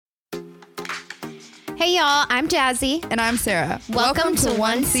Hey y'all, I'm Jazzy. And I'm Sarah. Welcome to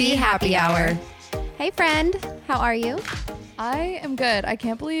 1C Happy Hour. Hey friend, how are you? I am good. I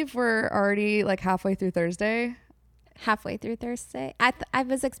can't believe we're already like halfway through Thursday. Halfway through Thursday? I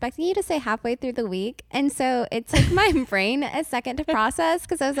was expecting you to say halfway through the week. And so it took my brain a second to process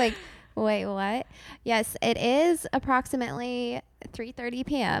because I was like, wait, what? Yes, it is approximately 3:30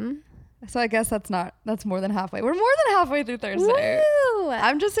 p.m. So I guess that's more than halfway. We're more than halfway through Thursday. Woo!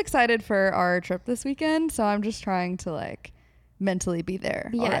 I'm just excited for our trip this weekend. So I'm just trying to like mentally be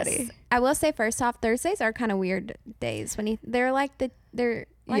there already. I will say first off, Thursdays are kind of weird days when they're like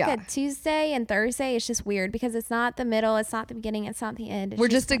a Tuesday and Thursday. It's just weird because it's not the middle, it's not the beginning, it's not the end. We're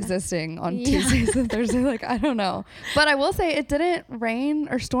just existing on Tuesdays and Thursdays. Like, I don't know. But I will say it didn't rain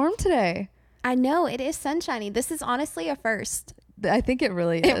or storm today. I know, it is sunshiny. This is honestly a first. I think it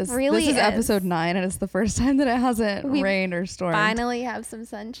really is. This is episode 9 and it's the first time that it hasn't rained or stormed. Finally have some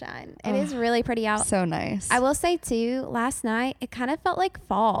sunshine. It is really pretty out. So nice. I will say too, last night it kind of felt like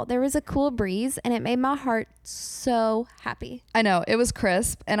fall. There was a cool breeze and it made my heart so happy. I know, it was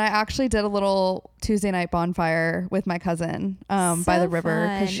crisp, and I actually did a little Tuesday night bonfire with my cousin by the river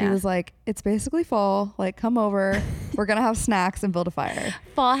because she was like, it's basically fall, like come over. We're gonna have snacks and build a fire.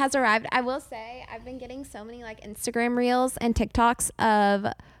 Fall has arrived. I will say I've been getting so many like Instagram reels and TikToks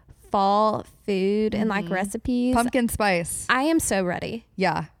of fall food and like recipes. Pumpkin spice. I am so ready.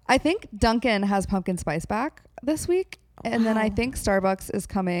 Yeah, I think Dunkin' has pumpkin spice back this week, and then I think Starbucks is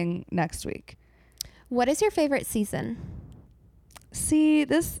coming next week. What is your favorite season? See,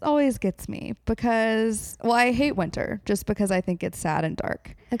 this always gets me because, well, I hate winter just because I think it's sad and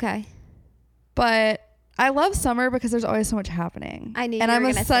dark. Okay. But I love summer because there's always so much happening. I knew you and were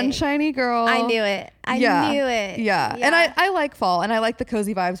I'm a sunshiny girl. I knew it. I knew it. Yeah. And I like fall and I like the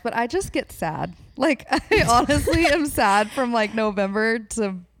cozy vibes, but I just get sad. Like, I honestly am sad from like November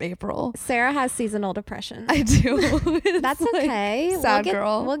to April. Sarah has seasonal depression. I do. That's okay. Sad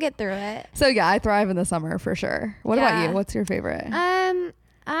girl. We'll get through it. So yeah, I thrive in the summer for sure. What about you? What's your favorite?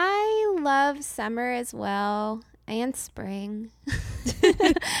 I love summer as well. And spring.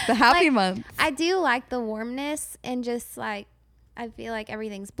 The happy months. I do like the warmness and just like I feel like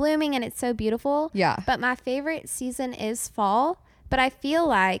everything's blooming and it's so beautiful. Yeah. But my favorite season is fall. But I feel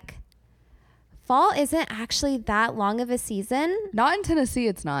like fall isn't actually that long of a season. Not in Tennessee,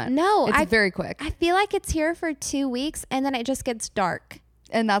 it's not. No. It's very quick. I feel like it's here for 2 weeks and then it just gets dark.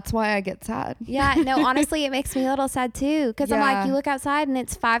 And that's why I get sad. Yeah, no, honestly, it makes me a little sad too. Because I'm like, you look outside and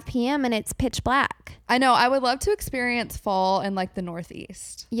it's 5 p.m. and it's pitch black. I know. I would love to experience fall in like the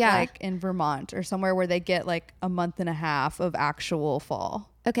Northeast. Yeah. Like in Vermont or somewhere where they get like a month and a half of actual fall.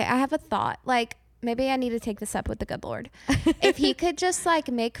 Okay, I have a thought. Like, maybe I need to take this up with the good Lord. If he could just like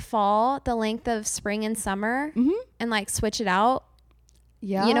make fall the length of spring and summer and like switch it out.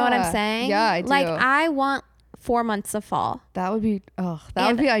 Yeah. You know what I'm saying? Yeah, I do. Like, I want 4 months of fall. That would be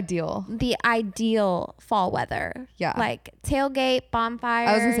would be ideal. The ideal fall weather. Yeah. Like tailgate, bonfires.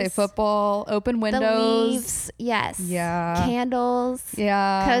 I was gonna say football, open windows. The leaves. Yes. Yeah. Candles.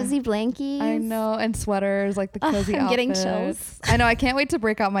 Yeah. Cozy blankies. I know. And sweaters, like the cozy I'm outfits. getting chills. I know. I can't wait to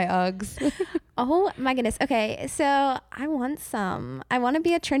break out my Uggs. Oh my goodness. Okay. So I want some. I want to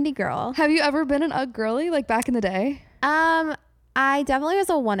be a trendy girl. Have you ever been an Ugg girly like back in the day? I definitely was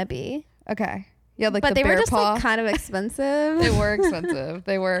a wannabe. Okay. Yeah, like but the they bear were just paw. like kind of expensive. They were expensive.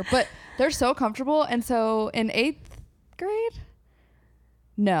 They were, but they're so comfortable. And so in 8th grade,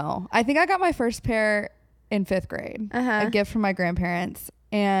 no, I think I got my first pair in 5th grade, a gift from my grandparents,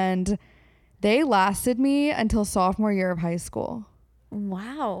 and they lasted me until sophomore year of high school.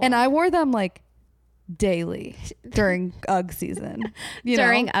 Wow. And I wore them like daily during Ugg season.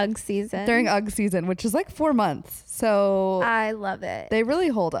 During Ugg season, which is like 4 months. So I love it. They really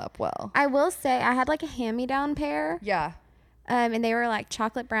hold up well. I will say I had like a hand-me-down pair. Yeah. And they were like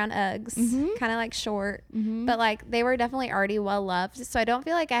chocolate brown Uggs, kind of like short, but like they were definitely already well loved. So I don't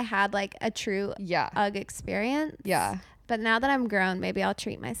feel like I had like a true Ugg experience. Yeah. But now that I'm grown, maybe I'll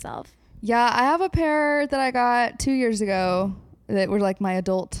treat myself. Yeah. I have a pair that I got 2 years ago that were like my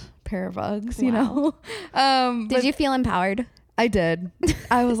adult pair of Uggs, you know. Did you feel empowered? I did.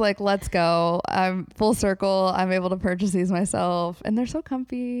 I was like, let's go. I'm full circle. I'm able to purchase these myself, and they're so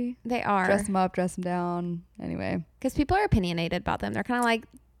comfy. They are. Dress them up, dress them down. Anyway, because people are opinionated about them. They're kind of like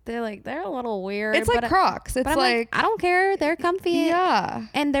they're a little weird. It's like Crocs. It's like I don't care. They're comfy. Yeah,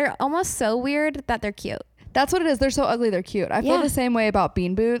 and they're almost so weird that they're cute. That's what it is. They're so ugly. They're cute. I feel the same way about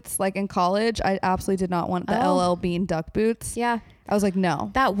bean boots. Like in college, I absolutely did not want the LL Bean duck boots. Yeah. I was like,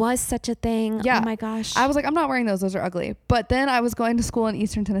 no. That was such a thing. Yeah. Oh my gosh. I was like, I'm not wearing those. Those are ugly. But then I was going to school in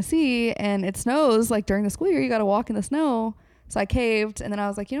Eastern Tennessee and it snows like during the school year. You got to walk in the snow. So I caved, and then I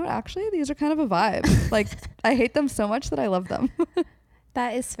was like, you know what? Actually, these are kind of a vibe. Like, I hate them so much that I love them.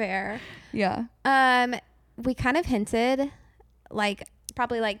 That is fair. Yeah. We kind of hinted, like,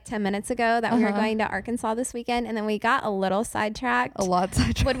 probably like 10 minutes ago that we were going to Arkansas this weekend, and then we got a little sidetracked. A lot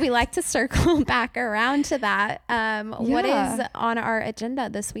sidetracked. Would we like to circle back around to that? What is on our agenda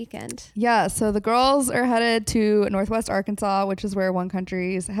this weekend? Yeah, so the girls are headed to Northwest Arkansas, which is where One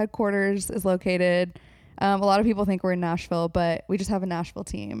Country's headquarters is located. A lot of people think we're in Nashville, but we just have a Nashville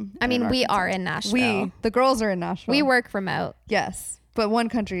team. I mean, we are in Nashville. The girls are in Nashville. We work remote. Yes, but One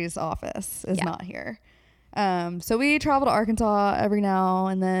Country's office is not here. So we travel to Arkansas every now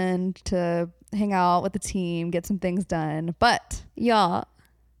and then to hang out with the team, get some things done. But y'all,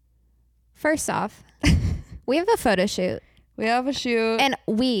 first off, we have a photo shoot. We have a shoot. And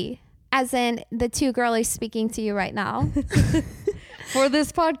we, as in the two girlies speaking to you right now. For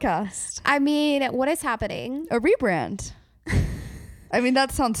this podcast. I mean, what is happening? A rebrand. I mean,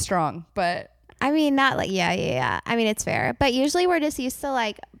 that sounds strong, but... I mean, not like, yeah. I mean, it's fair. But usually we're just used to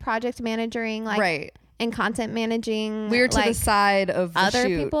like project managing, like... Right. And content managing. We're to the side of the other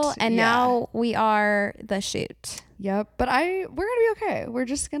shoot. People, and now we are the shoot. Yep, but we're gonna be okay. We're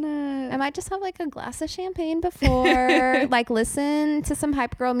just gonna. I might just have like a glass of champagne before, like listen to some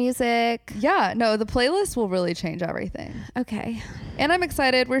hype girl music. Yeah, no, the playlist will really change everything. Okay. And I'm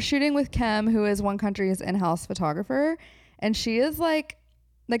excited. We're shooting with Kim, who is One Country's in-house photographer, and she is like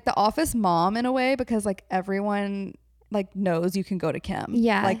the office mom in a way, because like everyone like knows you can go to Kim.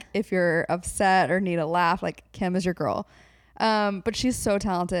 Yeah. Like if you're upset or need a laugh, like Kim is your girl. But she's so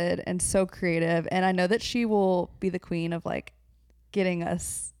talented and so creative. And I know that she will be the queen of like getting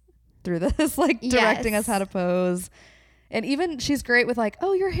us through this, like directing us how to pose. And even she's great with like,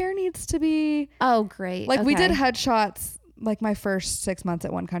 oh, your hair needs to be. Oh, great. Like we did headshots like my first 6 months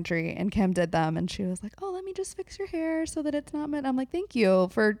at One Country, and Kim did them, and she was like, oh, let me just fix your hair so that it's not meant. I'm like, thank you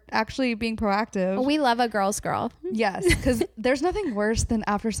for actually being proactive. We love a girl's girl. Yes, because there's nothing worse than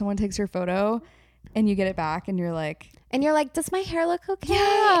after someone takes your photo and you get it back and you're like, does my hair look okay?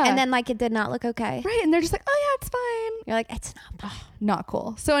 Yeah. And then like it did not look okay. Right. And they're just like, oh yeah, it's fine. You're like, it's not fine. Not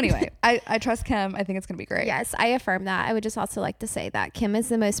cool. So anyway, I trust Kim. I think it's going to be great. Yes, I affirm that. I would just also like to say that Kim is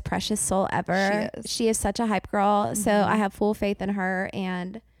the most precious soul ever. She is such a hype girl. Mm-hmm. So I have full faith in her,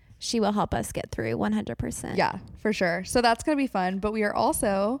 and she will help us get through 100%. Yeah, for sure. So that's going to be fun. But we are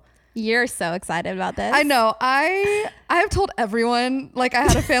also... You're so excited about this. I know. I have told everyone, like I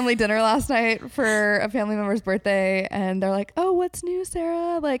had a family dinner last night for a family member's birthday, and they're like, oh, what's new,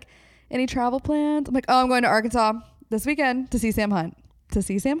 Sarah? Like any travel plans? I'm like, oh, I'm going to Arkansas this weekend to see Sam Hunt.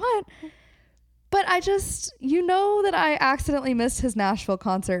 But I just, that I accidentally missed his Nashville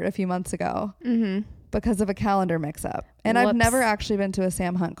concert a few months ago because of a calendar mix up. And I've never actually been to a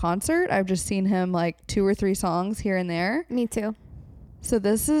Sam Hunt concert. I've just seen him like 2 or 3 songs here and there. Me too. So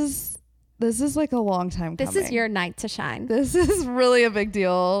this is like a long time coming. This is your night to shine. This is really a big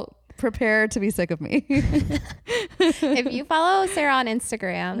deal. Prepare to be sick of me. If you follow Sarah on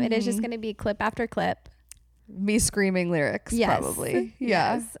Instagram, it is just going to be clip after clip. Me screaming lyrics, probably.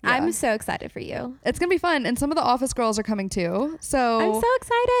 Yeah. Yes. I'm so excited for you. It's going to be fun. And some of the office girls are coming too. So I'm so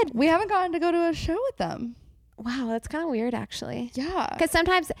excited. We haven't gotten to go to a show with them. Wow, that's kind of weird actually. Yeah. Because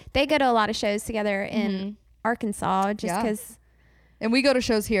sometimes they go to a lot of shows together in Arkansas just because... And we go to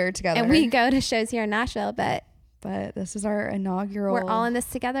shows here together. And we go to shows here in Nashville, but this is our inaugural. We're all in this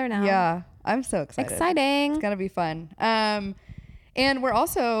together now. Yeah. I'm so excited. Exciting. It's going to be fun. And we're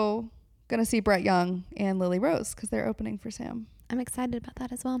also going to see Brett Young and Lily Rose because they're opening for Sam. I'm excited about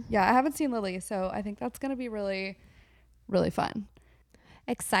that as well. Yeah. I haven't seen Lily, so I think that's going to be really, really fun.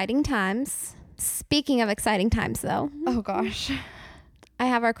 Exciting times. Speaking of exciting times, though. Oh, gosh. I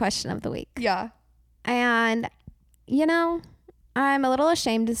have our question of the week. Yeah. And, I'm a little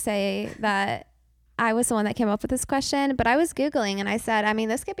ashamed to say that I was the one that came up with this question, but I was Googling and I said,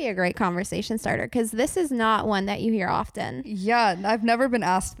 this could be a great conversation starter because this is not one that you hear often. Yeah, I've never been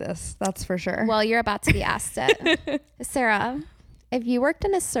asked this. That's for sure. Well, you're about to be asked it. Sarah, if you worked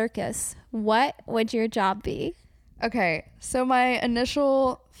in a circus, what would your job be? Okay, so my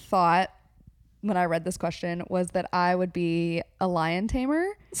initial thought when I read this question was that I would be a lion tamer.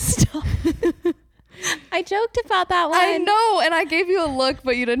 Stop. I joked about that one. I know, and I gave you a look,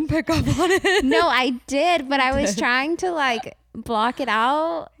 but you didn't pick up on it. No, I did, but I was trying to like block it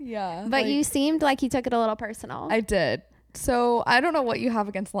out. Yeah. But you seemed like you took it a little personal. I did. So I don't know what you have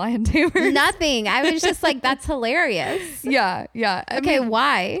against lion tamers. Nothing. I was just like, that's hilarious. Yeah. Okay,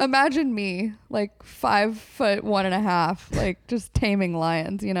 why? Imagine me, like 5'1.5", like just taming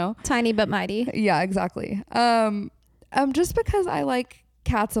lions, Tiny but mighty. Yeah, exactly. Just because I like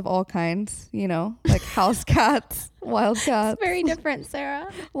cats of all kinds, you know, like house cats, wild cats. It's very different, Sarah.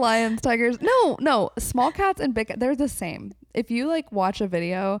 Lions, tigers. No, small cats and big cats, they're the same. If you like watch a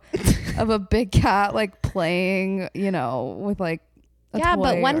video of a big cat like playing, you know, with like a yeah, toy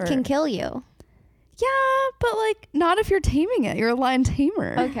but one can kill you. Yeah, but like not if you're taming it. You're a lion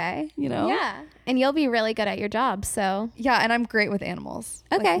tamer. Okay. You know? Yeah. And you'll be really good at your job. So yeah, and I'm great with animals.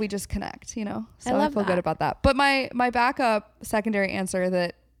 Okay. Like, we just connect, you know? So I feel good about that. But my backup secondary answer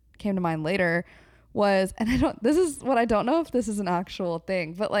that came to mind later was, and this is what I don't know if this is an actual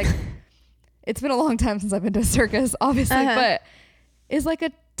thing, but like it's been a long time since I've been to a circus, obviously, but is like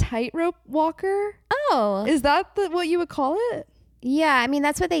a tightrope walker. Oh. Is that what you would call it? Yeah, I mean,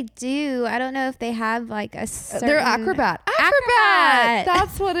 that's what they do. I don't know if they have like a certain... They're acrobat.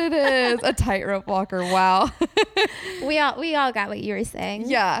 That's what it is. A tightrope walker. Wow. We all got what you were saying.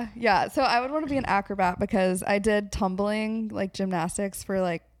 Yeah. So I would want to be an acrobat because I did tumbling, like gymnastics, for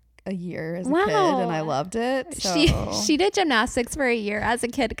like a year as a kid, and I loved it. So. She did gymnastics for a year as a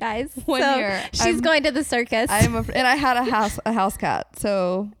kid, guys. One year. She's going to the circus. And I had a house cat.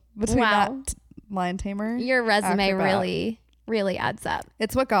 So between that lion tamer, your resume acrobat, really adds up.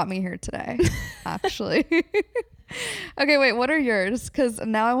 It's what got me here today, actually. Okay, wait, what are yours? Because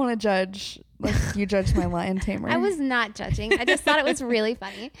now I want to judge, like you judged my lion tamer. I was not judging. I just thought it was really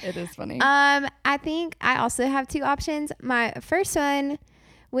funny. It is funny. I think I also have two options. My first one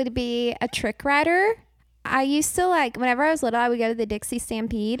would be a trick rider. I used to whenever I was little, I would go to the Dixie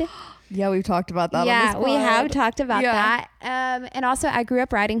Stampede. Yeah, we've talked about that. Yeah, we have talked about that. And also I grew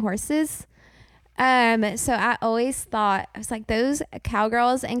up riding horses. So I always thought, I was like, those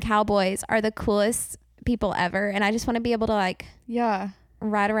cowgirls and cowboys are the coolest people ever. And I just want to be able to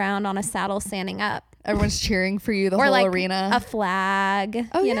ride around on a saddle standing up. Everyone's cheering for you, the or whole arena. A flag,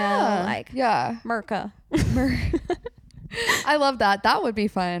 you know, Merca. I love that. That would be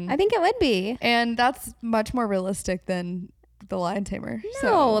fun. I think it would be. And that's much more realistic than the lion tamer.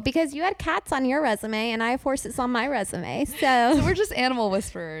 No, because you had cats on your resume and I have horses on my resume. So we're just animal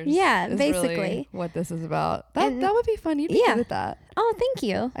whisperers. Yeah, basically. Really what this is about. That would be fun. You'd be good at that. Oh, thank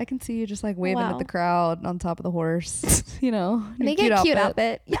you. I can see you just like waving at the crowd on top of the horse. You know, they get cute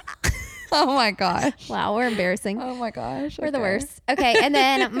outfit. Yeah. Oh my gosh. Wow, we're embarrassing. Oh my gosh. We're the worst. Okay, and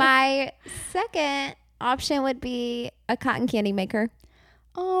then my second option would be a cotton candy maker.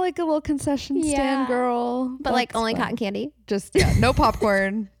 Oh, like a little concession stand girl. But like only cotton candy. Just, no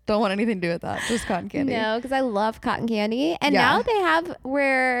popcorn. Don't want anything to do with that. Just cotton candy. No, because I love cotton candy. And now they have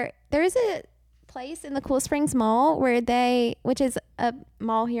there's a place in the Cool Springs Mall which is a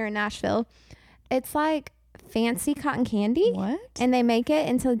mall here in Nashville. It's like fancy cotton candy. What? And they make it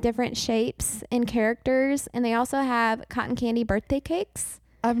into different shapes and characters. And they also have cotton candy birthday cakes.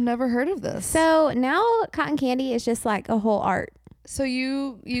 I've never heard of this. So now cotton candy is just like a whole art. So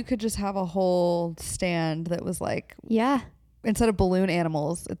you could just have a whole stand that was like, instead of balloon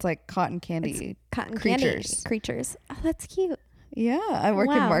animals, it's like cotton candy creatures. Oh, that's cute. Yeah, I work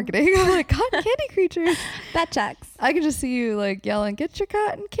in marketing. I'm like, cotton candy creatures. That checks. I can just see you like yelling, "Get your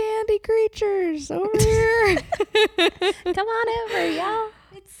cotton candy creatures over here!" Come on over, y'all.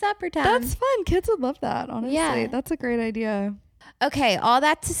 It's supper time. That's fun. Kids would love that. Honestly, that's a great idea. Okay, all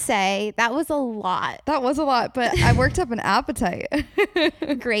that to say, that was a lot. But I worked up an appetite.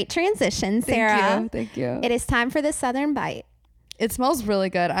 Great transition, Sarah. Thank you. It is time for the Southern Bite. It smells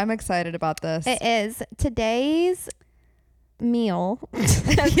really good. I'm excited about this. It is. Today's meal.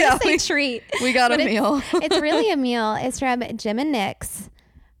 Treat. We got a meal. It's really a meal. It's from Jim and Nick's.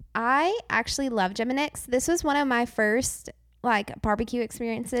 I actually love Jim and Nick's. This was one of my first barbecue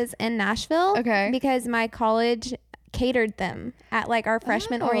experiences in Nashville. Okay. Because my college catered them at our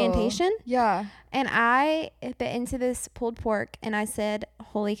freshman orientation. Yeah. And I bit into this pulled pork and I said,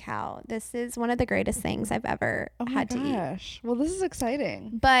 holy cow, this is one of the greatest things I've ever had to eat. Well, this is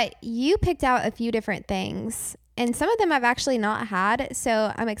exciting. But you picked out a few different things and some of them I've actually not had.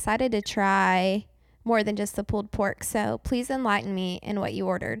 So I'm excited to try more than just the pulled pork. So please enlighten me in what you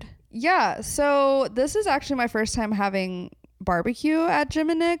ordered. Yeah. So this is actually my first time having barbecue at Jim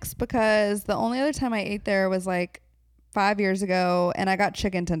and Nick's because the only other time I ate there was 5 years ago, and I got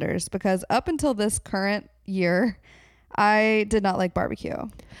chicken tenders because up until this current year, I did not like barbecue.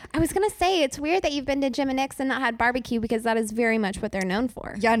 I was going to say, it's weird that you've been to Jim and Nick's and not had barbecue because that is very much what they're known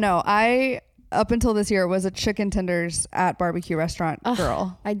for. Yeah, no, up until this year, was a chicken tenders at barbecue restaurant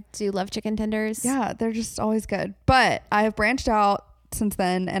girl. I do love chicken tenders. Yeah, they're just always good. But I have branched out since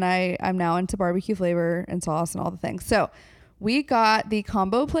then, and I'm now into barbecue flavor and sauce and all the things. So we got the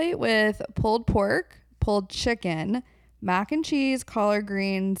combo plate with pulled pork, pulled chicken, mac and cheese, collard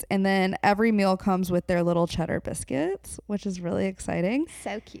greens, and then every meal comes with their little cheddar biscuits, which is really exciting.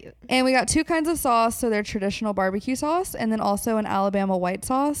 So cute. And we got 2 kinds of sauce, so their traditional barbecue sauce and then also an Alabama white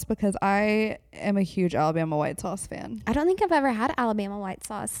sauce, because I am a huge Alabama white sauce fan. I don't think I've ever had Alabama white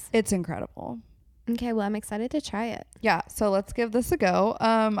sauce. It's incredible. Okay, well, I'm excited to try it. Yeah, so let's give this a go.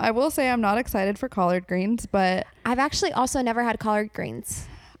 I will say I'm not excited for collard greens, but I've actually also never had collard greens.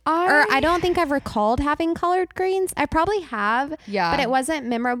 I don't think I've recalled having collard greens. I probably have, but it wasn't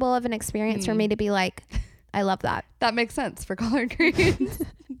memorable of an experience for me to be like, I love that. That makes sense for collard greens.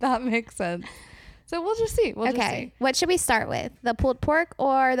 That makes sense. So we'll just see. Okay, what should we start with? The pulled pork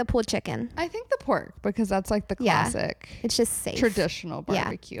or the pulled chicken? I think the pork, because that's like the classic. It's just safe. Traditional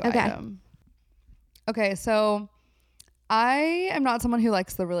barbecue item. Okay, so I am not someone who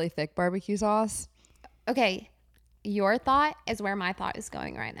likes the really thick barbecue sauce. Okay. Your thought is where my thought is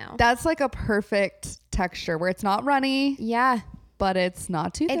going right now. That's like a perfect texture where it's not runny. Yeah. But it's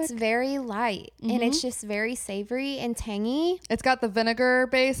not too thick. It's very light and it's just very savory and tangy. It's got the vinegar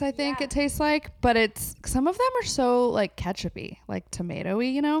base, I think it tastes like, but some of them are so like ketchupy, like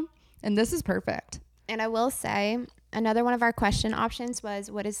tomatoey, you know? And this is perfect. And I will say, another one of our question options was,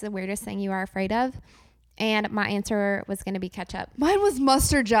 what is the weirdest thing you are afraid of? And my answer was going to be ketchup. Mine was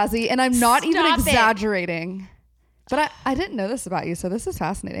mustard, Jazzy, and I'm not even exaggerating. But I didn't know this about you, so this is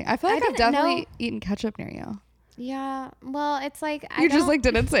fascinating. I feel like I've definitely eaten ketchup near you. Yeah. Well, it's like... You just like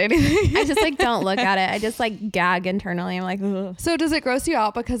didn't say anything. I just like don't look at it. I just like gag internally. I'm like, ugh. So does it gross you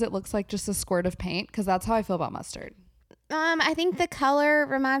out because it looks like just a squirt of paint? Because that's how I feel about mustard. I think the color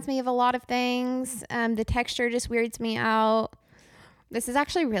reminds me of a lot of things. The texture just weirds me out. This is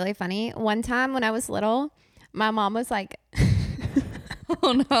actually really funny. One time when I was little, my mom was like...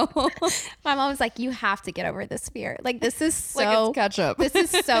 Oh no. My mom was like, you have to get over this fear. Like, this is so like it's ketchup. This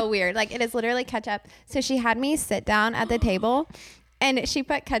is so weird. Like, it is literally ketchup. So she had me sit down at the table and she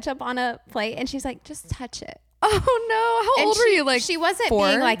put ketchup on a plate and she's like, just touch it. Oh no. How old were you? Like, she wasn't 4?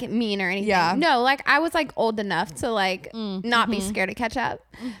 being like mean or anything. Yeah. No, like I was like old enough to like not be scared of ketchup.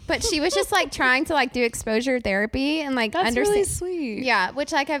 But she was just like trying to like do exposure therapy and like that's understand. Really sweet. Yeah,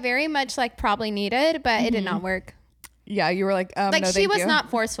 which like I very much like probably needed, but it did not work. Yeah, you were like, like no, she was not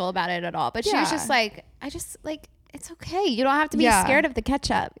forceful about it at all, but she was just like, I just like, it's okay. You don't have to be scared of the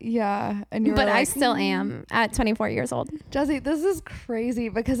ketchup. Yeah. And you were but like, I still am at 24 years old. Jazzy, this is crazy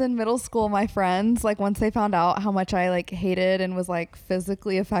because in middle school, my friends, like once they found out how much I like hated and was like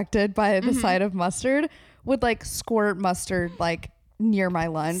physically affected by the sight of mustard, would like squirt mustard like near my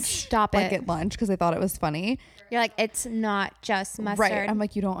lunch. Stop like it. at lunch because they thought it was funny. You're like, it's not just mustard. Right. I'm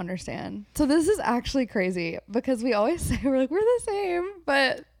like, you don't understand. So this is actually crazy because we always say we're like, we're the same.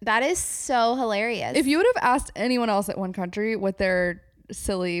 But that is so hilarious. If you would have asked anyone else at One Country what their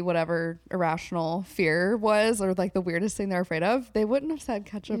silly, whatever irrational fear was or like the weirdest thing they're afraid of, they wouldn't have said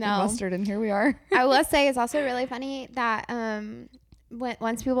ketchup and mustard. And here we are. I will say it's also really funny that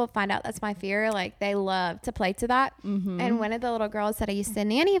once people find out that's my fear, like they love to play to that. And one of the little girls that I used to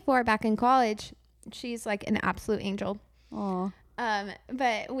nanny for back in college, she's like an absolute angel. Aww.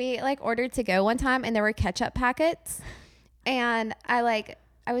 But we like ordered to go one time and there were ketchup packets and I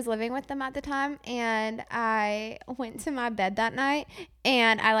was living with them at the time and I went to my bed that night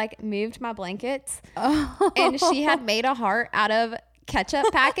and I like moved my blankets and she had made a heart out of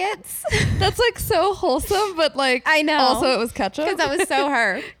ketchup packets. That's like so wholesome, but like I know also it was ketchup because that was so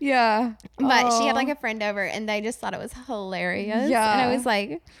her. Yeah. But she had like a friend over and they just thought it was hilarious. Yeah. And I was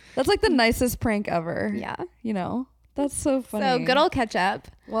like, that's like the nicest prank ever. Yeah. You know, that's so funny. So good old ketchup.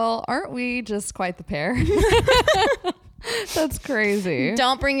 Well, aren't we just quite the pair? That's crazy.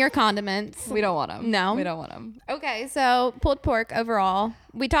 Don't bring your condiments. We don't want them. No. We don't want them. Okay, so pulled pork overall.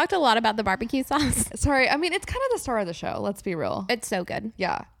 We talked a lot about the barbecue sauce. Sorry, I mean, it's kind of the star of the show. Let's be real. It's so good.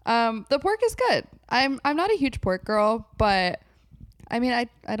 Yeah. The pork is good. I'm not a huge pork girl, but I mean,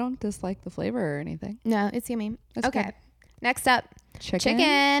 I don't dislike the flavor or anything. No, it's yummy. That's okay. good. Next up,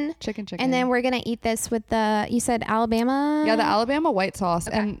 chicken. And then we're going to eat this with you said Alabama? Yeah, the Alabama white sauce.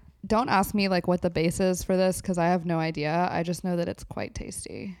 Okay. And don't ask me like what the base is for this because I have no idea. I just know that it's quite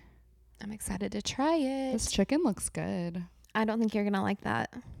tasty. I'm excited to try it. This chicken looks good. I don't think you're going to like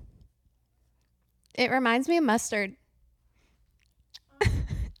that. It reminds me of mustard.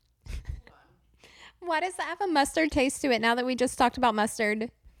 Why does that have a mustard taste to it now that we just talked about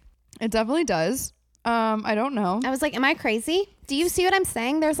mustard? It definitely does. I don't know. I was like, am I crazy? Do you see what I'm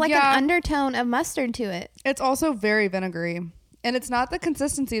saying? There's like an undertone of mustard to it. It's also very vinegary. And it's not the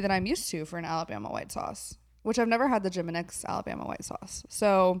consistency that I'm used to for an Alabama white sauce, which I've never had the Jim and Nick's Alabama white sauce.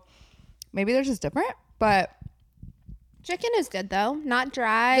 So maybe they're just different, but chicken is good though. Not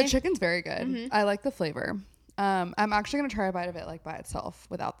dry. The chicken's very good. I like the flavor. I'm actually going to try a bite of it like by itself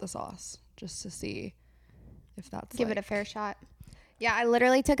without the sauce just to see if that's Give it a fair shot. Yeah, I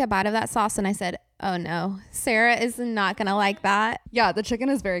literally took a bite of that sauce and I said, oh no, Sarah is not going to like that. Yeah, the chicken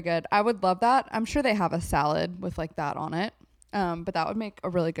is very good. I would love that. I'm sure they have a salad with like that on it. But that would make a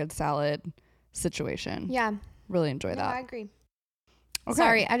really good salad situation. Yeah. Really enjoy that. I agree. Okay.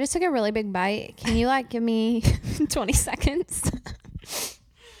 Sorry, I just took a really big bite. Can you like give me 20 seconds?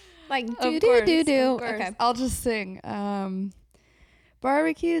 Like do. Okay. I'll just sing.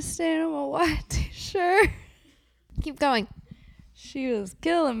 Barbecue stain on my white t-shirt. Keep going. She was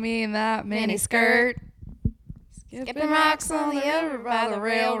killing me in that mini skirt. Skipping rocks on the over by the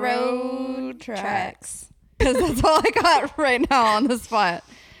railroad tracks. Because that's all I got right now on the spot.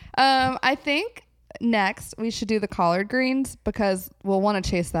 I think next we should do the collard greens because we'll want to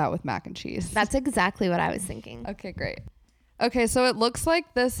chase that with mac and cheese. That's exactly what I was thinking. Okay, great. Okay, so it looks like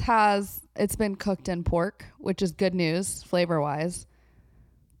it's been cooked in pork, which is good news flavor wise,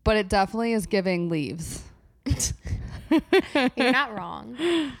 but it definitely is giving leaves. You're not wrong.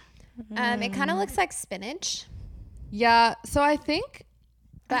 It kind of looks like spinach. Yeah, so I think.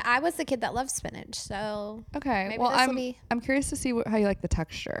 But I was the kid that loved spinach, so. Okay, maybe well, I'm curious to see how you like the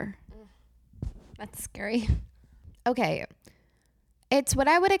texture. That's scary. Okay, it's what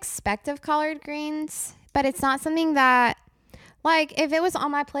I would expect of collard greens, but it's not something that, like, if it was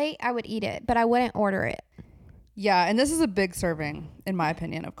on my plate, I would eat it, but I wouldn't order it. Yeah, and this is a big serving, in my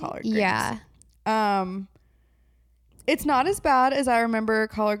opinion, of collard greens. Yeah. It's not as bad as I remember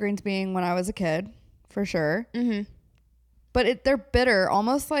collard greens being when I was a kid, for sure. Mm-hmm. But they're bitter,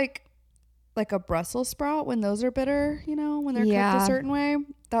 almost like a Brussels sprout when those are bitter, when they're cooked a certain way.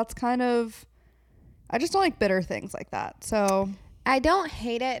 That's kind of, I just don't like bitter things like that. So I don't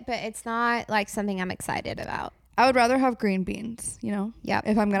hate it, but it's not like something I'm excited about. I would rather have green beans, Yeah.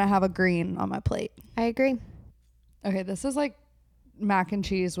 if I'm going to have a green on my plate. I agree. Okay, this is like mac and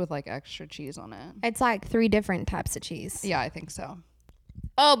cheese with like extra cheese on it. It's like 3 different types of cheese. Yeah, I think so.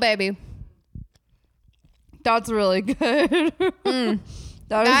 Oh, baby. That's really good.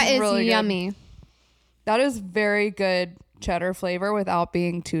 That is really yummy. Good. That is very good cheddar flavor without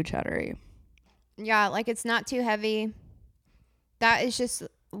being too cheddary. Yeah, like it's not too heavy. That is just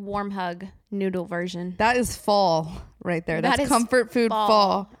warm hug noodle version. That is fall right there. That's comfort food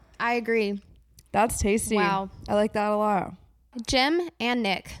fall. I agree. That's tasty. Wow. I like that a lot. Jim and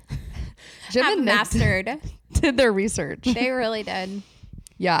Nick have mastered. Did their research. They really did.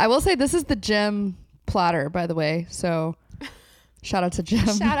 Yeah, I will say this is the Jim platter, by the way. So shout out to Jim.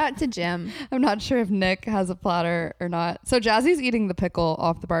 Shout out to Jim. I'm not sure if Nick has a platter or not. So Jazzy's eating the pickle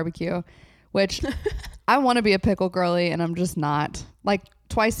off the barbecue, which I want to be a pickle girly and I'm just not. Like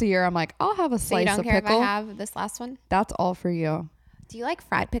twice a year, I'm like, I'll have a slice of pickle. So you don't care if I have this last one? That's all for you. Do you like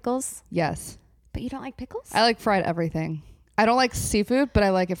fried pickles? Yes. But you don't like pickles? I like fried everything. I don't like seafood, but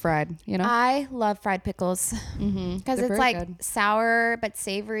I like it fried, I love fried pickles because it's like good. Sour but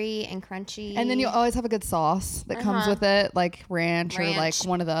savory and crunchy. And then you always have a good sauce that comes with it, like ranch or like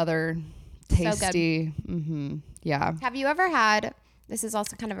one of the other tasty. So yeah. Have you ever had, this is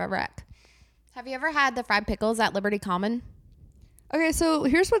also kind of a wreck. Have you ever had the fried pickles at Liberty Common? Okay, so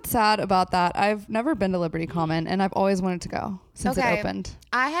here's what's sad about that. I've never been to Liberty Common and I've always wanted to go since it opened.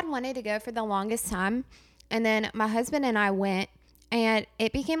 I had wanted to go for the longest time. And then my husband and I went and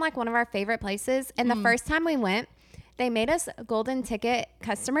it became like one of our favorite places. And the first time we went, they made us golden ticket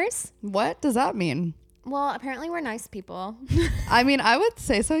customers. What does that mean? Well, apparently we're nice people. I mean, I would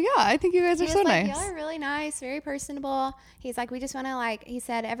say so. Yeah, I think you guys are so nice. Y'all are really nice, very personable. He's like, we just want to he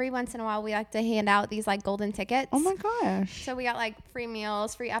said every once in a while we like to hand out these like golden tickets. Oh my gosh. So we got like free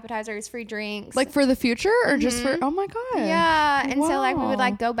meals, free appetizers, free drinks. Like for the future or just for, oh my gosh. Yeah. And so like we would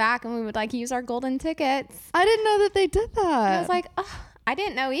like go back and we would like use our golden tickets. I didn't know that they did that. And I was like, oh, I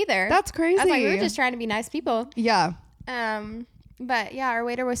didn't know either. That's crazy. I was like, we were just trying to be nice people. Yeah. But yeah, our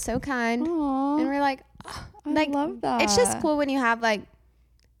waiter was so kind. Aww. And we're like, oh, I love that. It's just cool when you have like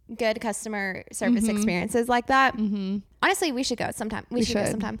good customer service experiences like that. Honestly, we should go sometime. We should go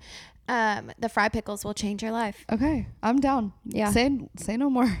sometime. The fried pickles will change your life. Okay, I'm down. Yeah. Say no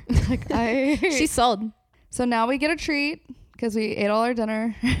more. She's sold. So now we get a treat because we ate all our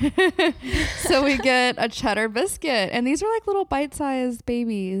dinner. So we get a cheddar biscuit, and these are like little bite-sized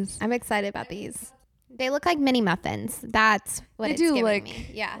babies. I'm excited about these. They look like mini muffins. That's what they it's do. Giving Like me.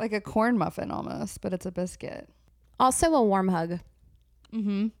 Yeah, like a corn muffin almost, but it's a biscuit. Also a warm hug.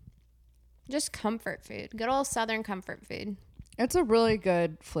 Just comfort food. Good old Southern comfort food. It's a really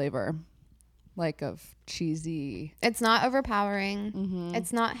good flavor, like of cheesy. It's not overpowering.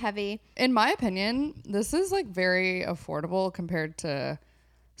 It's not heavy. In my opinion, this is like very affordable compared to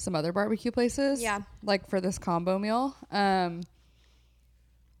some other barbecue places. Yeah. Like for this combo meal.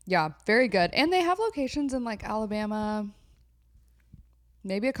 Yeah, very good. And they have locations in like Alabama,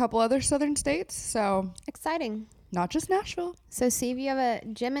 maybe a couple other southern states. So exciting. Not just Nashville. So see if you have a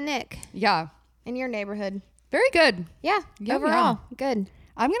Jim and Nick. Yeah. In your neighborhood. Very good. Yeah. Yum, overall, yum. good.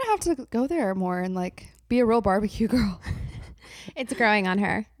 I'm going to have to go there more and like be a real barbecue girl. It's growing on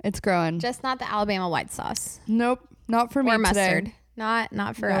her. It's growing. Just not the Alabama white sauce. Nope. Not for me or mustard. Today.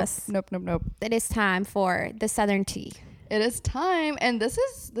 Not for us. Nope. It is time for the Southern tea. It is time. And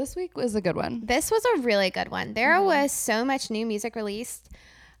this week was a good one. This was a really good one. There was so much new music released.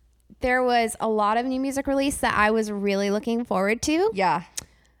 There was a lot of new music released that I was really looking forward to. Yeah.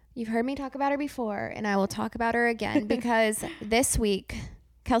 You've heard me talk about her before, and I will talk about her again because this week,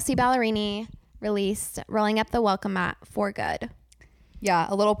 Kelsey Ballerini released Rolling Up the Welcome Mat for Good. Yeah,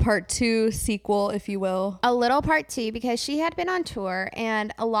 a little part 2 sequel, if you will. A little part 2 because she had been on tour,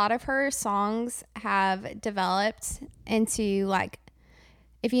 and a lot of her songs have developed into, like,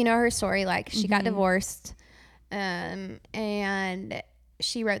 if you know her story, like, she got divorced, and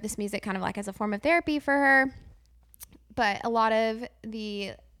she wrote this music kind of like as a form of therapy for her. But a lot of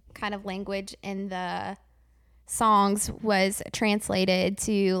the kind of language in the songs was translated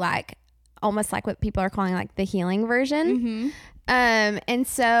to like almost like what people are calling like the healing version. And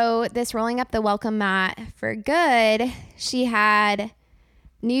so this Rolling Up the Welcome Mat for Good, she had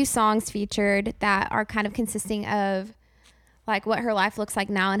new songs featured that are kind of consisting of like what her life looks like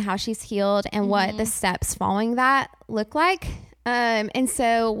now and how she's healed and what the steps following that look like. And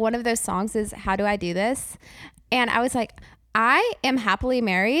so one of those songs is How Do I Do This? And I was like, I am happily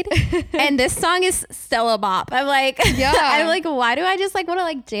married and this song is still a bop. I'm like, I'm like, why do I just like want to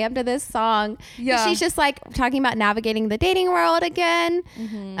like jam to this song? Yeah. She's just like talking about navigating the dating world again.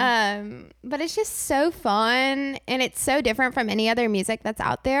 But it's just so fun and it's so different from any other music that's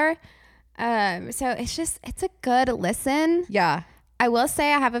out there. So it's a good listen. Yeah. I will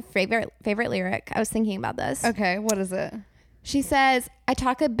say I have a favorite lyric. I was thinking about this. Okay. What is it? She says, I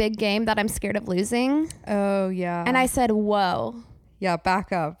talk a big game that I'm scared of losing. Oh, yeah. And I said, whoa. Yeah,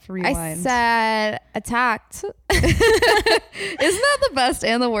 back up. Rewind. I said, attacked. Isn't that the best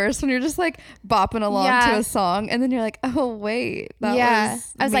and the worst when you're just like bopping along to a song and then you're like, oh, wait. That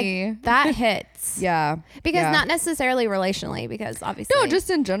was I was me. like, that hits. Because not necessarily relationally, because obviously. No,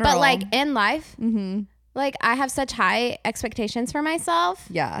 just in general. But like in life, like I have such high expectations for myself.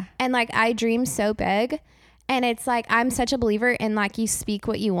 Yeah. And like I dream so big. And it's like, I'm such a believer in like, you speak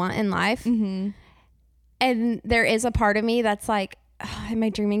what you want in life. And there is a part of me that's like, oh, am I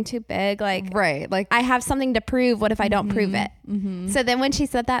dreaming too big? Like, right. Like I have something to prove. What if I don't prove it? So then when she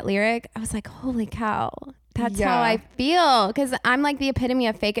said that lyric, I was like, holy cow, that's how I feel. Cause I'm like the epitome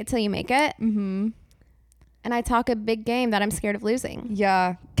of fake it till you make it. And I talk a big game that I'm scared of losing.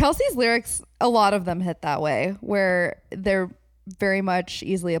 Yeah. Kelsey's lyrics, a lot of them hit that way where they're very much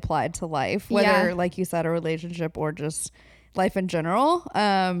easily applied to life, whether like you said, a relationship or just life in general,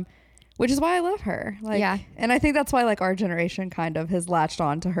 which is why I love her. Like, and I think that's why like our generation kind of has latched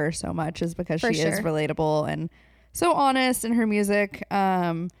on to her so much is because she is relatable and so honest in her music.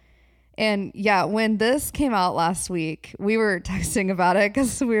 And yeah, when this came out last week, we were texting about it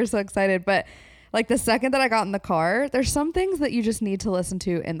because we were so excited, but like the second that I got in the car, there's some things that you just need to listen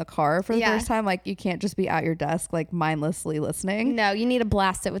to in the car for the first time. Like you can't just be at your desk, like mindlessly listening. No, you need to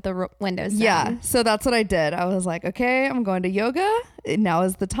blast it with the windows down. Yeah. So that's what I did. I was like, okay, I'm going to yoga. Now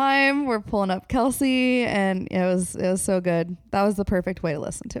is the time. We're pulling up Kelsey and it was so good. That was the perfect way to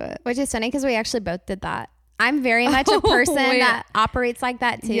listen to it. Which is funny because we actually both did that. I'm very much a person that operates like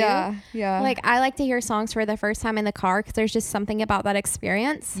that too. Yeah. Like I like to hear songs for the first time in the car because there's just something about that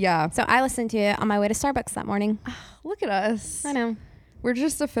experience. Yeah. So I listened to it on my way to Starbucks that morning. Look at us. I know. We're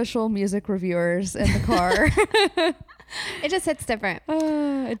just official music reviewers in the car. It just hits different.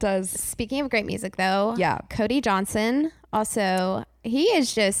 It does. Speaking of great music though. Yeah. Cody Johnson also, he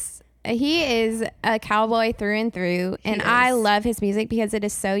is a cowboy through and through. And I love his music because it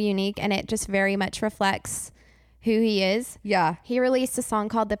is so unique and it just very much reflects who he is. Yeah. He released a song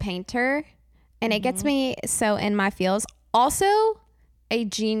called The Painter and it gets me so in my feels. Also a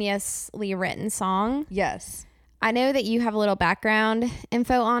geniusly written song. Yes. I know that you have a little background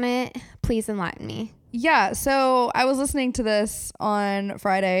info on it. Please enlighten me. Yeah. So I was listening to this on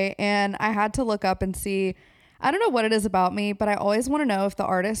Friday and I had to look up and see, I don't know what it is about me, but I always want to know if the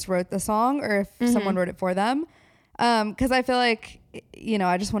artist wrote the song or if someone wrote it for them. Cause I feel like, you know,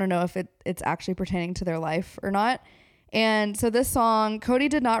 I just want to know if it's actually pertaining to their life or not. And so this song, Cody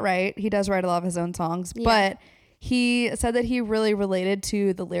did not write. He does write a lot of his own songs, but He said that he really related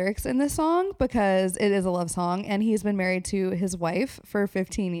to the lyrics in this song because it is a love song, and he's been married to his wife for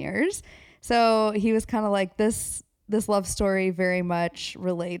 15 years. So he was kind of like, this love story very much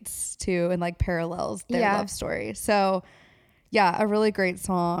relates to and like parallels their love story. So yeah, a really great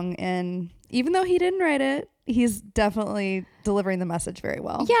song. And even though he didn't write it, he's definitely delivering the message very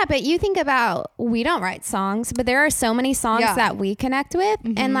well. Yeah, but you think about, we don't write songs, but there are so many songs that we connect with.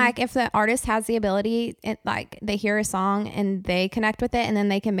 And like, if the artist has the ability, like they hear a song and they connect with it and then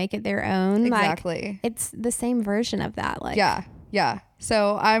they can make it their own. Exactly. Like, it's the same version of that. Like, yeah.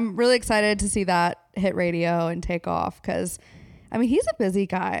 So I'm really excited to see that hit radio and take off, because I mean, he's a busy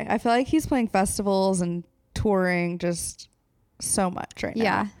guy. I feel like he's playing festivals and touring just so much right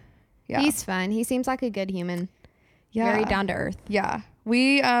now. Yeah. He's fun. He seems like a good human. Yeah. Very down to earth. Yeah.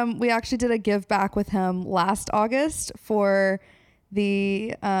 We actually did a give back with him last August for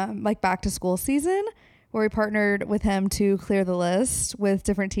the like back to school season, where we partnered with him to clear the list with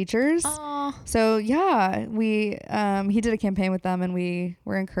different teachers. Aww. So yeah, he did a campaign with them, and we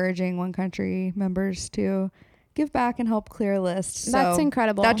were encouraging One Country members to give back and help clear a list. That's so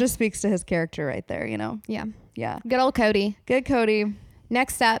incredible. That just speaks to his character right there, you know? Yeah. Yeah. Good old Cody. Good Cody.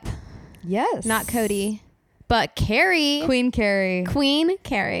 Next up. Yes. Not Cody, but Carrie. Queen Carrie.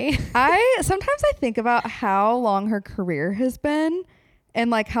 Sometimes I think about how long her career has been,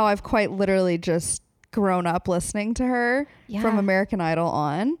 and like how I've quite literally just grown up listening to her from American Idol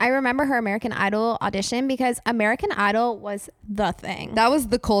on. I remember her American Idol audition because American Idol was the thing. That was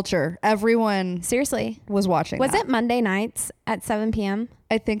the culture. Everyone seriously was watching. Was it Monday nights at 7 p.m.?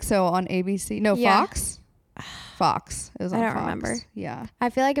 I think so, on ABC. No, Fox. Fox. It was on Fox. I don't remember. Yeah. I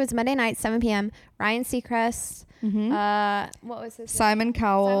feel like it was Monday night, 7 p.m. Ryan Seacrest. What was his Simon name?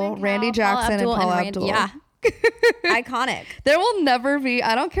 Cowell, Randy Jackson, and Paula Abdul. Yeah. Iconic. There will never be,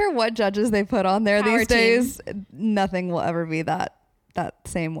 I don't care what judges they put on there these days, nothing will ever be that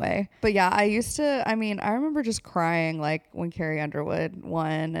same way. But yeah, I remember just crying like when Carrie Underwood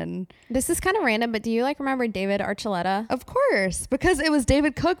won. And this is kind of random, but do you like remember David Archuleta? Of course, because it was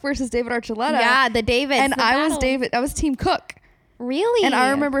David Cook versus David Archuleta. Yeah, the David. And I was Team Cook. Really? And I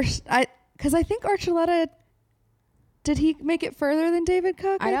remember because I think Archuleta, did he make it further than David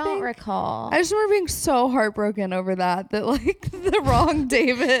Cook? I don't recall. I just remember being so heartbroken over that like the wrong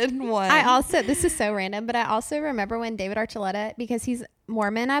David won. This is so random, but I also remember when David Archuleta, because he's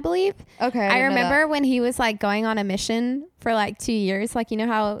Mormon, I believe. Okay. I remember when he was like going on a mission for like 2 years, like, you know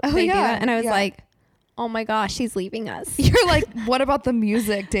how they do that? And I was like, oh my gosh, he's leaving us. You're like, what about the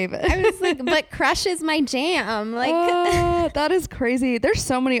music, David? I was like, but Crush is my jam. Like, that is crazy. There's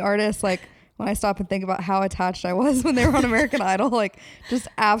so many artists, like, when I stop and think about how attached I was when they were on American Idol, like just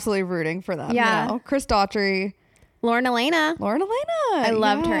absolutely rooting for them. Yeah. You know? Chris Daughtry. Lauren Elena. I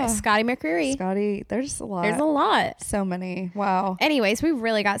loved her. Scotty McCreery. There's a lot. So many. Wow. Anyways, we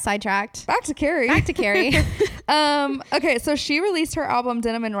really got sidetracked. Back to Carrie. Okay, so she released her album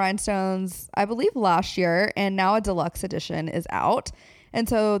Denim and Rhinestones, I believe last year, and now a deluxe edition is out. And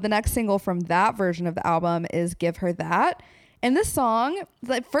so the next single from that version of the album is Give Her That. And this song,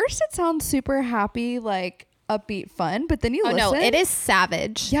 at first it sounds super happy, like upbeat fun, but then you listen. No, it is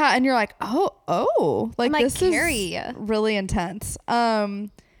savage. Yeah, and you're like, like this Carrie. Is really intense.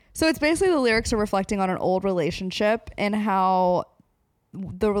 So it's basically the lyrics are reflecting on an old relationship and how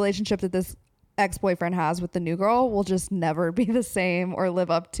the relationship that this ex-boyfriend has with the new girl will just never be the same or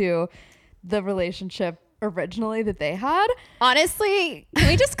live up to the relationship originally that they had. Honestly, can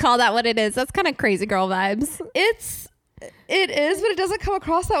we just call that what it is? That's kind of crazy girl vibes. It is, but it doesn't come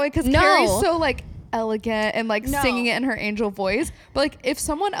across that way because Carrie's so like elegant and like singing it in her angel voice. But like if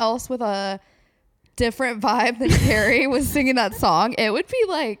someone else with a different vibe than Carrie was singing that song, it would be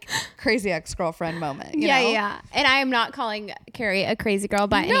like crazy ex-girlfriend moment. You know? Yeah. And I am not calling Carrie a crazy girl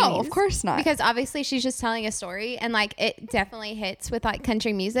by any means. No, of course not. Because obviously she's just telling a story, and like it definitely hits with like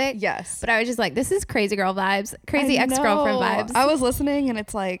country music. Yes. But I was just like, this is crazy girl vibes, crazy ex-girlfriend vibes. I was listening and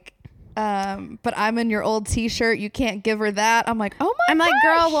it's like, but I'm in your old t-shirt, you can't give her that. I'm like, oh my gosh. Like,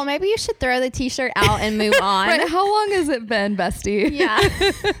 girl, well maybe you should throw the t-shirt out and move on. Right, how long has it been, bestie? Yeah.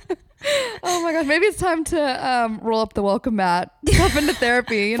 Oh my gosh, maybe it's time to roll up the welcome mat, step into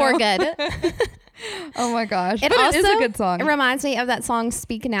therapy, for good. Oh my gosh, it is a good song. It reminds me of that song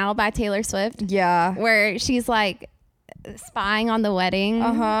Speak Now by Taylor Swift. Yeah, where she's like spying on the wedding.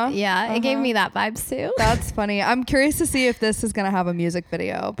 It gave me that vibes too. That's funny. I'm curious to see if this is gonna have a music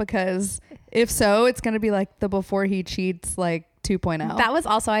video, because if so, it's gonna be like the Before He Cheats like 2.0. That was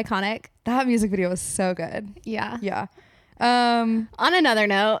also iconic. That music video was so good. Yeah. On another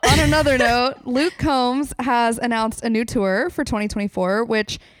note, Luke Combs has announced a new tour for 2024,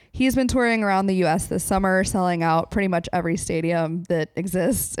 which he's been touring around the U.S. this summer, selling out pretty much every stadium that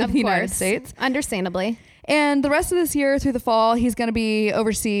exists in the United States. Understandably. And the rest of this year through the fall, he's going to be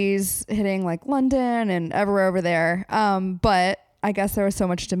overseas, hitting like London and everywhere over there. But I guess there was so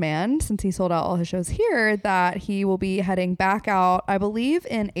much demand since he sold out all his shows here that he will be heading back out, I believe,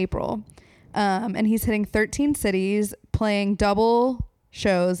 in April. And he's hitting 13 cities, playing double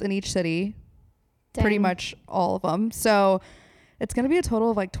shows in each city. Dang. Pretty much all of them. So it's going to be a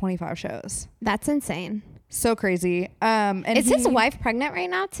total of like 25 shows. That's insane. So crazy. And is his wife pregnant right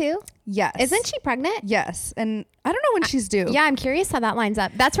now too? Yes. Isn't she pregnant? Yes. And I don't know when she's due. Yeah, I'm curious how that lines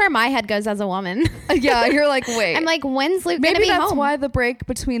up. That's where my head goes as a woman. Yeah, you're like, wait. I'm like, when's Luke gonna be home? Maybe that's why the break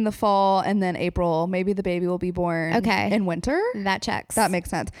between the fall and then April. Maybe the baby will be born in winter. That checks. That makes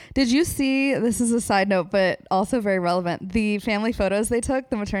sense. Did you see, this is a side note, but also very relevant, the family photos they took,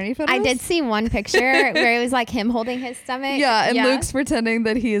 the maternity photos? I did see one picture where it was like him holding his stomach. Yeah, and Luke's pretending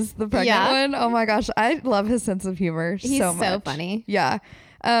that he's the pregnant one. Oh my gosh, I love his sense of humor so much. He's so funny. Yeah.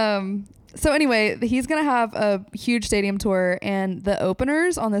 So anyway, he's going to have a huge stadium tour, and the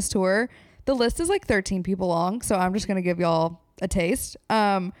openers on this tour, the list is like 13 people long. So I'm just going to give y'all a taste.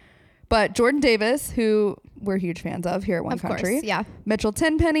 But Jordan Davis, who we're huge fans of here at One Country. Course, yeah. Mitchell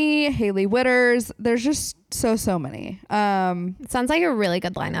Tenpenny, Haley Witters. There's just so many. Sounds like a really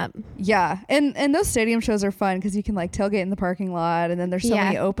good lineup. Yeah. And those stadium shows are fun because you can like tailgate in the parking lot, and then there's so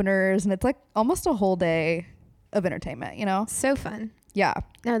many openers, and it's like almost a whole day of entertainment, you know? So fun. Yeah.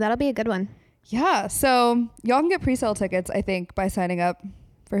 No, that'll be a good one. Yeah. So y'all can get pre-sale tickets, I think, by signing up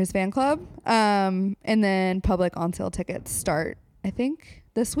for his fan club. And then public on sale tickets start, I think,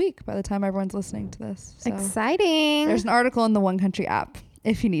 this week by the time everyone's listening to this. So exciting. There's an article in the One Country app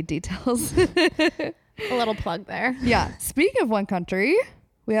if you need details. A little plug there. Yeah. Speaking of One Country,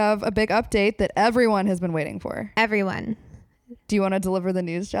 we have a big update that everyone has been waiting for. Everyone. Do you want to deliver the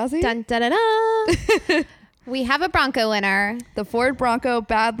news, Jazzy? Dun, dun, dun, dun. We have a Bronco winner. The Ford Bronco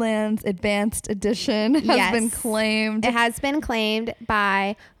Badlands Advanced Edition has been claimed. It has been claimed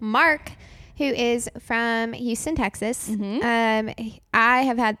by Mark, who is from Houston, Texas. Mm-hmm.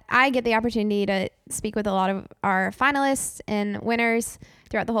 I get the opportunity to speak with a lot of our finalists and winners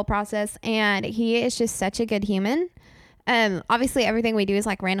throughout the whole process, and he is just such a good human. Obviously everything we do is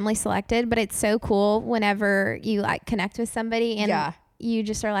like randomly selected, but it's so cool whenever you like connect with somebody and you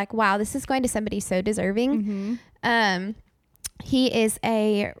just are like, wow, this is going to somebody so deserving. Mm-hmm. He is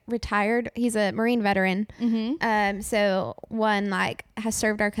he's a Marine veteran. Mm-hmm. So one like has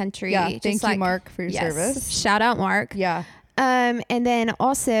served our country. Yeah. Thank you, Mark, for your service. Shout out, Mark. Yeah. And then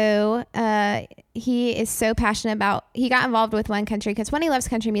also, he is so passionate he got involved with One Country because one, he loves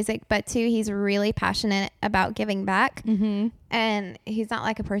country music, but two, he's really passionate about giving back. Mm-hmm. And he's not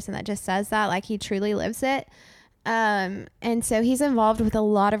like a person that just says that, like he truly lives it. And so he's involved with a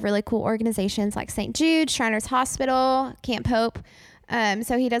lot of really cool organizations like St. Jude, Shriners Hospital, Camp Hope.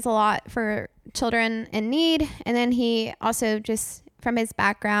 So he does a lot for children in need. And then he also just from his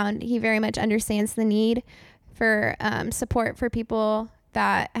background, he very much understands the need for support for people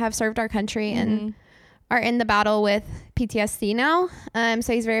that have served our country and are in the battle with PTSD now.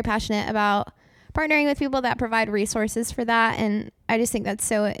 So he's very passionate about partnering with people that provide resources for that. And I just think that's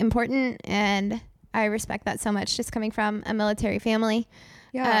so important. And I respect that so much just coming from a military family.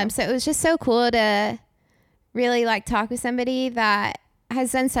 Yeah. So it was just so cool to really like talk with somebody that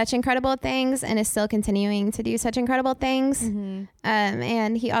has done such incredible things and is still continuing to do such incredible things. Mm-hmm.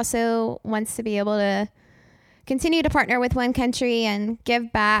 And he also wants to be able to continue to partner with One Country and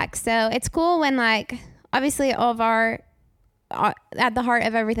give back. So it's cool when like, obviously all of our, at the heart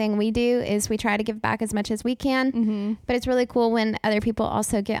of everything we do is we try to give back as much as we can. Mm-hmm. But it's really cool when other people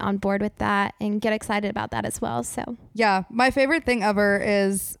also get on board with that and get excited about that as well. So yeah, my favorite thing ever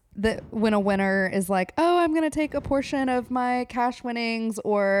is that when a winner is like, oh, I'm going to take a portion of my cash winnings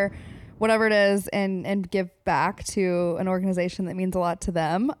or whatever it is and give back to an organization that means a lot to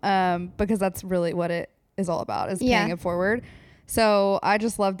them. Because that's really what it is all about, is paying it forward. So I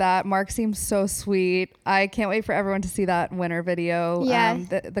just love that. Mark seems so sweet. I can't wait for everyone to see that winner video. Yeah.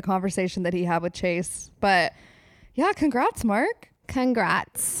 The conversation that he had with Chase. But yeah, congrats, Mark.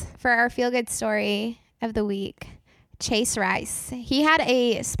 Congrats. For our feel-good story of the week, Chase Rice. He had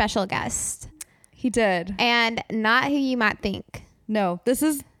a special guest. He did. And not who you might think. No, this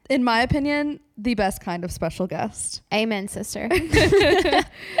is, in my opinion, the best kind of special guest. Amen, sister.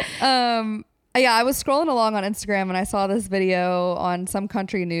 Yeah, I was scrolling along on Instagram and I saw this video on some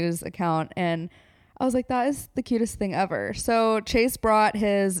country news account and I was like, that is the cutest thing ever. So Chase brought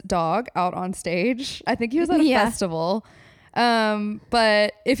his dog out on stage. I think he was at a festival.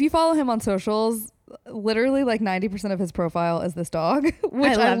 But if you follow him on socials, literally like 90% of his profile is this dog,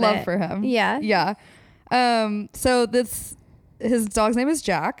 which I love for him. Yeah. Yeah. So his dog's name is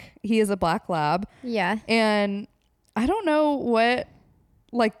Jack. He is a black lab. Yeah. And I don't know what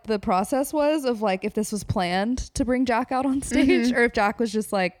like the process was of like if this was planned to bring Jack out on stage or if Jack was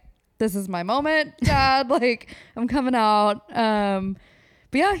just like, this is my moment, Dad, like I'm coming out.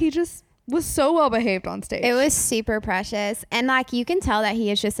 But yeah, he just was so well behaved on stage. It was super precious. And like you can tell that he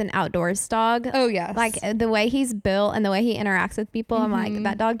is just an outdoors dog. Oh yes. Like the way he's built and the way he interacts with people, I'm like,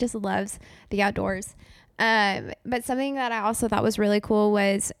 that dog just loves the outdoors. But something that I also thought was really cool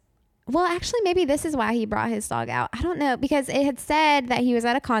was, well, actually, maybe this is why he brought his dog out. I don't know, because it had said that he was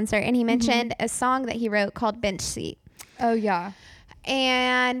at a concert and he mentioned a song that he wrote called Bench Seat. Oh, yeah.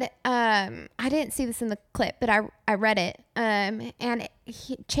 And I didn't see this in the clip, but I read it. And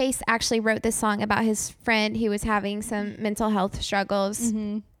Chase actually wrote this song about his friend who was having some mental health struggles.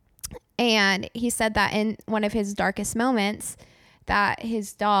 And he said that in one of his darkest moments, that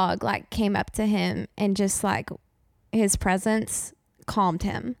his dog like came up to him and just like his presence calmed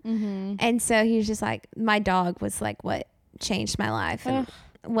him. And so he was just like, my dog was like what changed my life and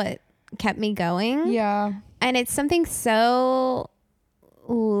what kept me going. Yeah. And it's something so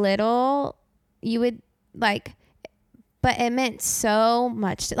little you would like, but it meant so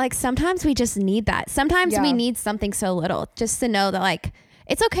much. Like sometimes we just need that. Sometimes we need something so little just to know that like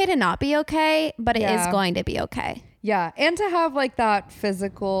it's okay to not be okay, but it is going to be okay. Yeah. And to have like that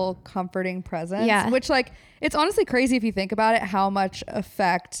physical comforting presence, which like, it's honestly crazy if you think about it, how much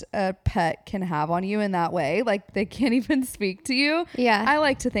effect a pet can have on you in that way. Like they can't even speak to you. Yeah. I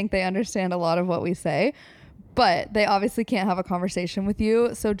like to think they understand a lot of what we say, but they obviously can't have a conversation with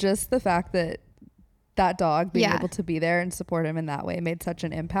you. So just the fact that that dog being able to be there and support him in that way made such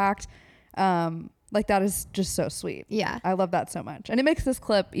an impact. Like that is just so sweet. Yeah. I love that so much. And it makes this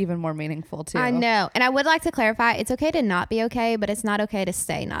clip even more meaningful too. I know. And I would like to clarify, it's okay to not be okay, but it's not okay to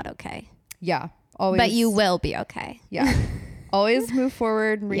stay not okay. Yeah. Always. But you will be okay. Yeah. Always move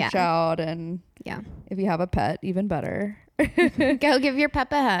forward and reach out. And if you have a pet, even better. Go give your pet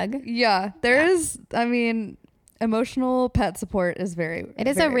a hug. Yeah. There is, I mean, emotional pet support is it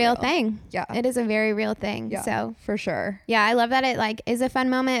is a real thing. Yeah. It is a very real thing. Yeah, so for sure. Yeah. I love that it like is a fun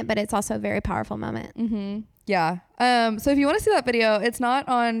moment, but it's also a very powerful moment. Yeah. So if you want to see that video, it's not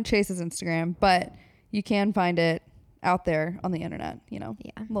on Chase's Instagram, but you can find it out there on the internet, you know,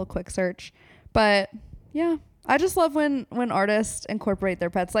 a little quick search. But yeah, I just love when artists incorporate their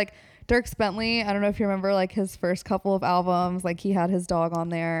pets. Like Dierks Bentley, I don't know if you remember like his first couple of albums, like he had his dog on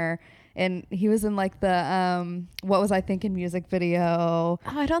there. And he was in like the What Was I Thinking music video.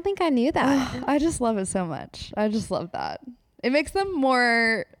 Oh, I don't think I knew that. I just love it so much. I just love that. It makes them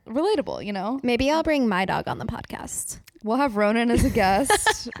more relatable, you know? Maybe I'll bring my dog on the podcast. We'll have Ronan as a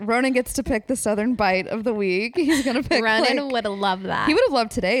guest. Ronan gets to pick the Southern Bite of the week. He's going to pick Ronan would love that. He would have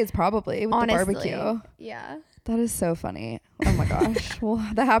loved today's probably with honestly, the barbecue. Yeah. That is so funny. Oh my gosh. Well,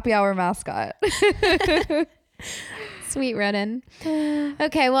 the happy hour mascot. Sweet Ronan.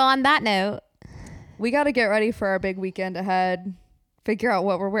 Okay, well, on that note, we got to get ready for our big weekend ahead. Figure out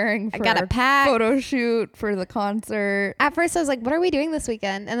what we're wearing for our pack. Photo shoot for the concert. At first I was like, what are we doing this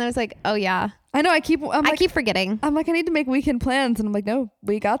weekend? And then I was like, oh yeah. I know. I keep forgetting. I'm like, I need to make weekend plans. And I'm like, no,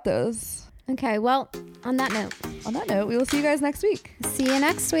 we got those. Okay. Well, on that note, we will see you guys next week. See you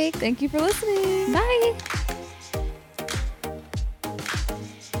next week. Thank you for listening. Bye.